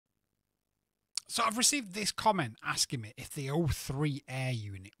So I've received this comment asking me if the O3 Air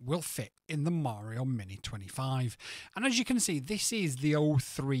Unit will fit in the Mario Mini 25. And as you can see, this is the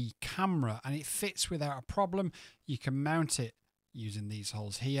O3 camera and it fits without a problem. You can mount it using these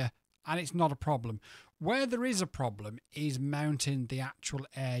holes here and it's not a problem. Where there is a problem is mounting the actual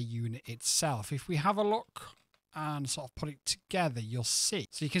Air Unit itself. If we have a look and sort of put it together, you'll see.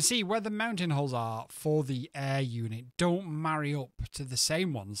 So you can see where the mounting holes are for the Air Unit don't marry up to the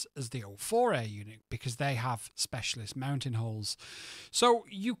same ones as the O4 Air Unit because they have specialist mounting holes. So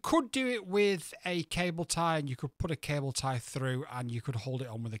you could do it with a cable tie and you could put a cable tie through and you could hold it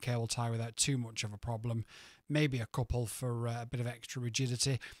on with a cable tie without too much of a problem. Maybe a couple for a bit of extra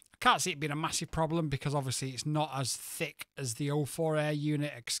rigidity. Can't see it being a massive problem because obviously it's not as thick as the O4 Air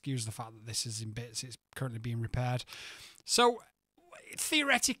Unit. Excuse the fact that this is in bits, it's currently being repaired. So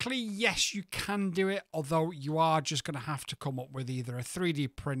theoretically, yes, you can do it, although you are just going to have to come up with either a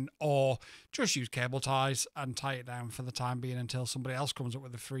 3D print or just use cable ties and tie it down for the time being until somebody else comes up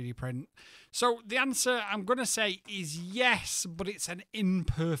with a 3D print. So the answer I'm going to say is yes, but it's an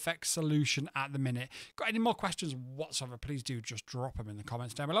imperfect solution at the minute. Got any more questions whatsoever, please do just drop them in the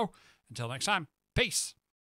comments down below. Until next time, peace.